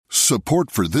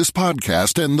Support for this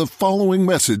podcast and the following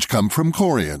message come from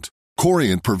Corient.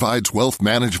 Corient provides wealth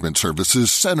management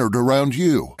services centered around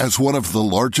you. As one of the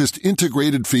largest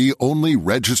integrated fee-only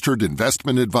registered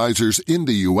investment advisors in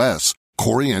the U.S.,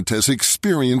 Corient has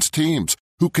experienced teams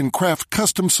who can craft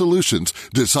custom solutions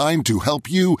designed to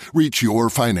help you reach your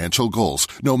financial goals,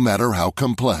 no matter how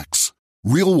complex.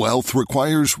 Real wealth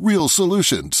requires real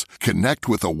solutions. Connect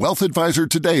with a wealth advisor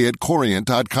today at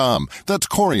Corient.com. That's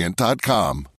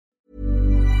Corient.com.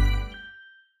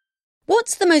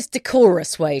 What's the most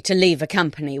decorous way to leave a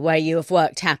company where you have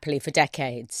worked happily for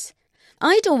decades?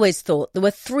 I'd always thought there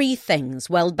were 3 things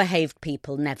well-behaved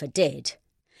people never did.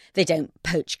 They don't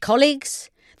poach colleagues,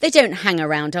 they don't hang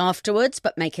around afterwards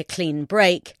but make a clean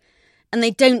break, and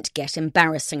they don't get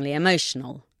embarrassingly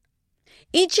emotional.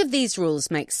 Each of these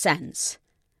rules makes sense.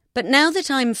 But now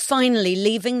that I'm finally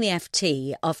leaving the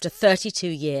FT after 32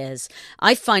 years,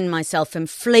 I find myself in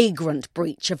flagrant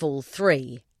breach of all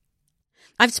 3.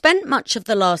 I've spent much of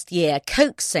the last year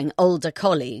coaxing older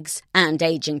colleagues and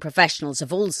ageing professionals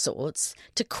of all sorts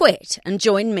to quit and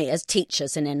join me as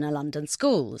teachers in inner London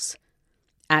schools.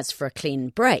 As for a clean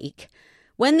break,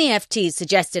 when the FT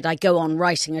suggested I go on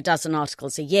writing a dozen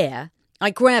articles a year,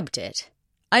 I grabbed it.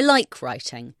 I like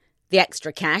writing. The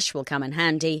extra cash will come in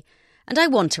handy, and I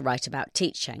want to write about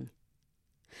teaching.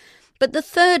 But the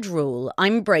third rule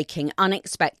I'm breaking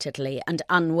unexpectedly and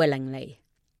unwillingly.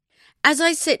 As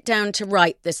I sit down to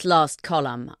write this last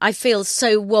column, I feel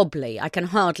so wobbly I can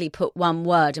hardly put one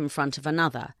word in front of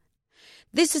another.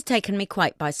 This has taken me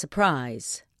quite by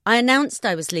surprise. I announced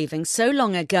I was leaving so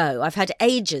long ago I've had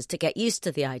ages to get used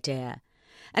to the idea.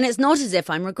 And it's not as if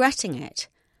I'm regretting it.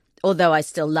 Although I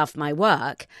still love my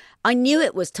work, I knew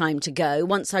it was time to go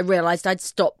once I realised I'd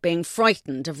stopped being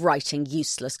frightened of writing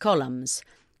useless columns.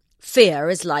 Fear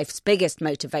is life's biggest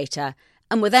motivator,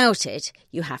 and without it,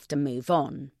 you have to move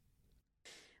on.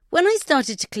 When I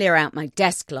started to clear out my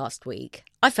desk last week,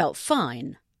 I felt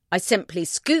fine. I simply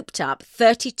scooped up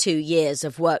 32 years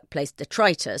of workplace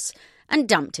detritus and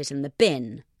dumped it in the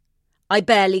bin. I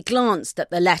barely glanced at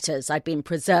the letters I'd been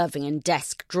preserving in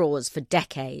desk drawers for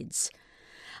decades.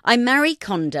 I Marie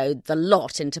Kondo'd the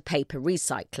lot into paper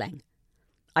recycling.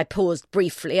 I paused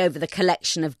briefly over the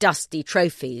collection of dusty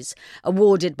trophies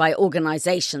awarded by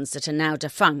organisations that are now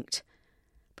defunct.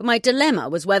 But my dilemma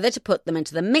was whether to put them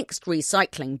into the mixed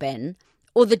recycling bin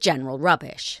or the general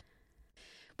rubbish.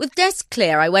 With desk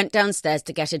clear, I went downstairs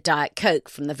to get a Diet Coke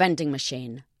from the vending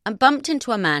machine and bumped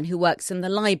into a man who works in the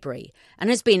library and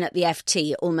has been at the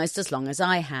FT almost as long as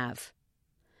I have.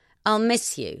 "I'll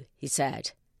miss you," he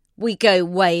said. "We go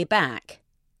way back."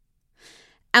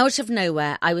 Out of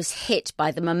nowhere, I was hit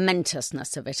by the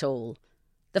momentousness of it all.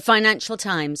 The Financial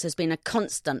Times has been a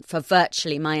constant for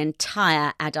virtually my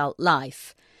entire adult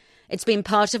life. It's been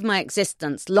part of my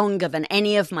existence longer than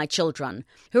any of my children,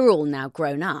 who are all now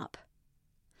grown up.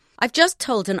 I've just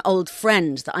told an old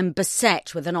friend that I'm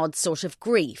beset with an odd sort of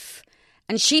grief,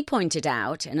 and she pointed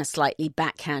out, in a slightly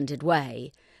backhanded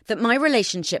way, that my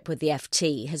relationship with the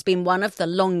FT has been one of the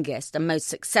longest and most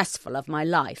successful of my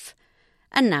life,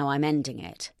 and now I'm ending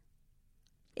it.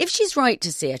 If she's right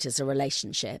to see it as a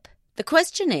relationship, the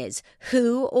question is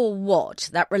who or what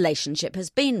that relationship has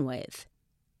been with.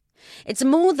 It's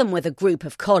more than with a group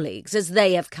of colleagues, as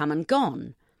they have come and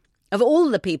gone. Of all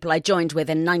the people I joined with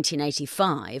in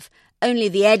 1985, only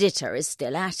the editor is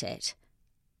still at it.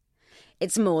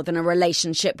 It's more than a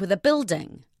relationship with a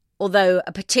building, although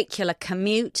a particular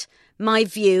commute, my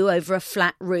view over a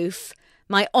flat roof,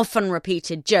 my often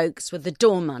repeated jokes with the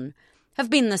doorman have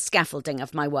been the scaffolding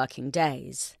of my working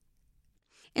days.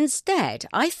 Instead,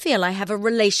 I feel I have a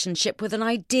relationship with an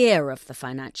idea of the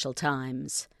Financial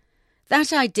Times.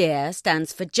 That idea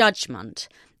stands for judgment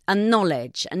and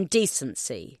knowledge and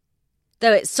decency.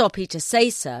 Though it's soppy to say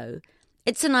so,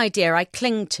 it's an idea I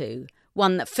cling to,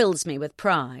 one that fills me with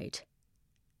pride.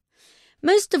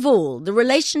 Most of all, the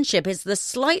relationship is the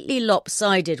slightly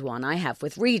lopsided one I have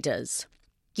with readers.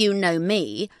 You know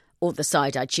me, or the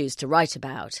side I choose to write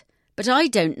about, but I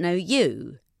don't know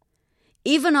you.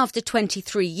 Even after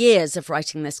 23 years of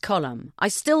writing this column, I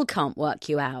still can't work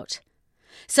you out.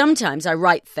 Sometimes I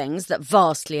write things that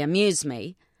vastly amuse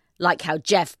me, like how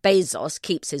Jeff Bezos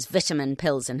keeps his vitamin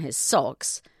pills in his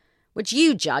socks, which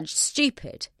you judged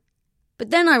stupid. But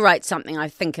then I write something I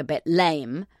think a bit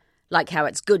lame, like how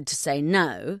it's good to say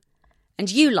no, and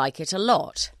you like it a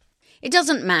lot. It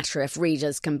doesn't matter if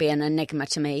readers can be an enigma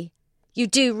to me. You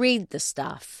do read the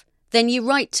stuff. Then you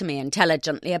write to me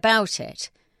intelligently about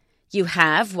it. You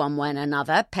have, one way and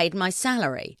another, paid my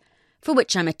salary, for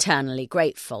which I'm eternally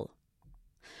grateful.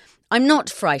 I'm not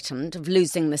frightened of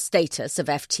losing the status of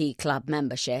FT Club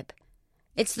membership.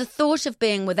 It's the thought of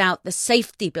being without the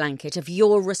safety blanket of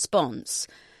your response,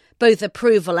 both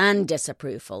approval and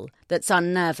disapproval, that's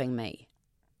unnerving me.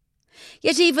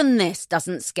 Yet even this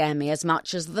doesn't scare me as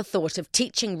much as the thought of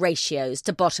teaching ratios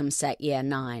to bottom set year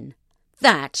 9.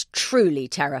 That truly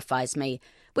terrifies me,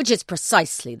 which is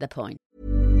precisely the point.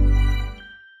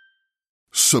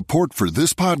 Support for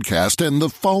this podcast and the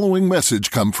following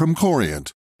message come from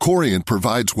Corient. Corient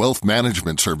provides wealth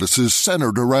management services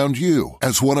centered around you.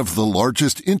 As one of the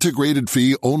largest integrated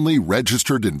fee-only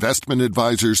registered investment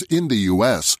advisors in the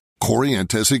U.S.,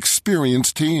 Corient has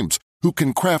experienced teams who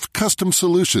can craft custom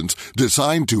solutions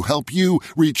designed to help you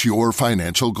reach your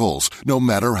financial goals, no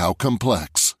matter how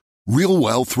complex. Real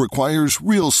wealth requires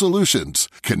real solutions.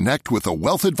 Connect with a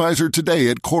wealth advisor today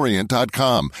at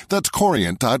Corient.com. That's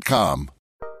Corient.com.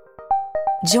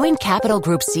 Join Capital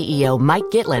Group CEO Mike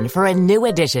Gitlin for a new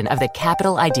edition of the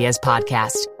Capital Ideas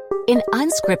Podcast. In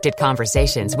unscripted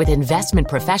conversations with investment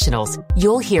professionals,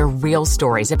 you'll hear real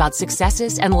stories about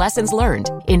successes and lessons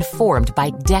learned, informed by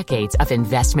decades of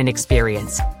investment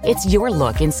experience. It's your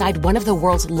look inside one of the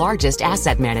world's largest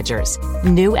asset managers.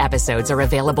 New episodes are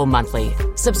available monthly.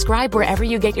 Subscribe wherever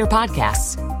you get your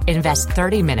podcasts. Invest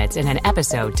 30 minutes in an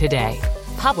episode today.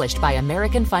 Published by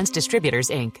American Funds Distributors,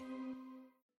 Inc.